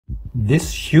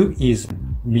This shoe is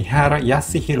MIHARA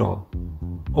YASUHIRO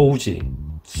OG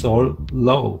Sole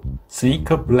Low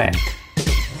Sneaker Black.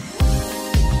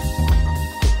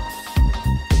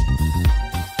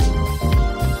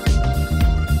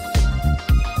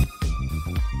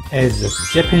 As a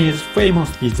Japanese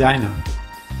famous designer,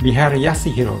 MIHARA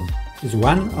YASUHIRO is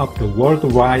one of the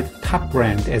worldwide top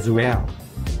brands as well.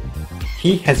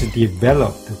 He has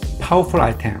developed powerful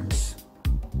items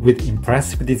with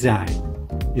impressive design,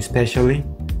 especially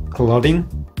clothing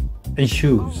and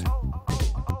shoes.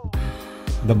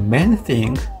 The main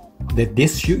thing that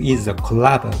this shoe is a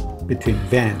collab between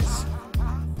Vans,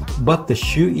 but the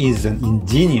shoe is an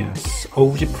ingenious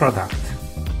OG product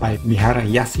by MIHARA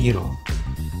YASUHIRO.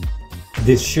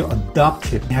 This shoe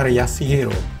adopted MIHARA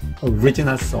YASUHIRO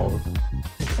original sole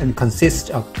and consists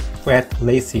of fat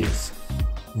laces,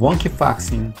 wonky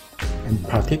foxing, and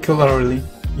particularly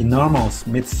enormous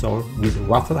midsole with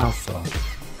waffle outsole.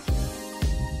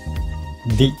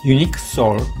 The unique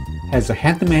sole has a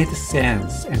handmade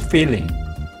sense and feeling,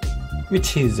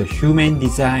 which is a humane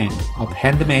design of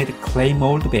handmade clay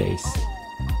mold base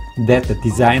that the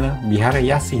designer MIHARA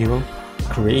YASUHIRO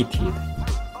created.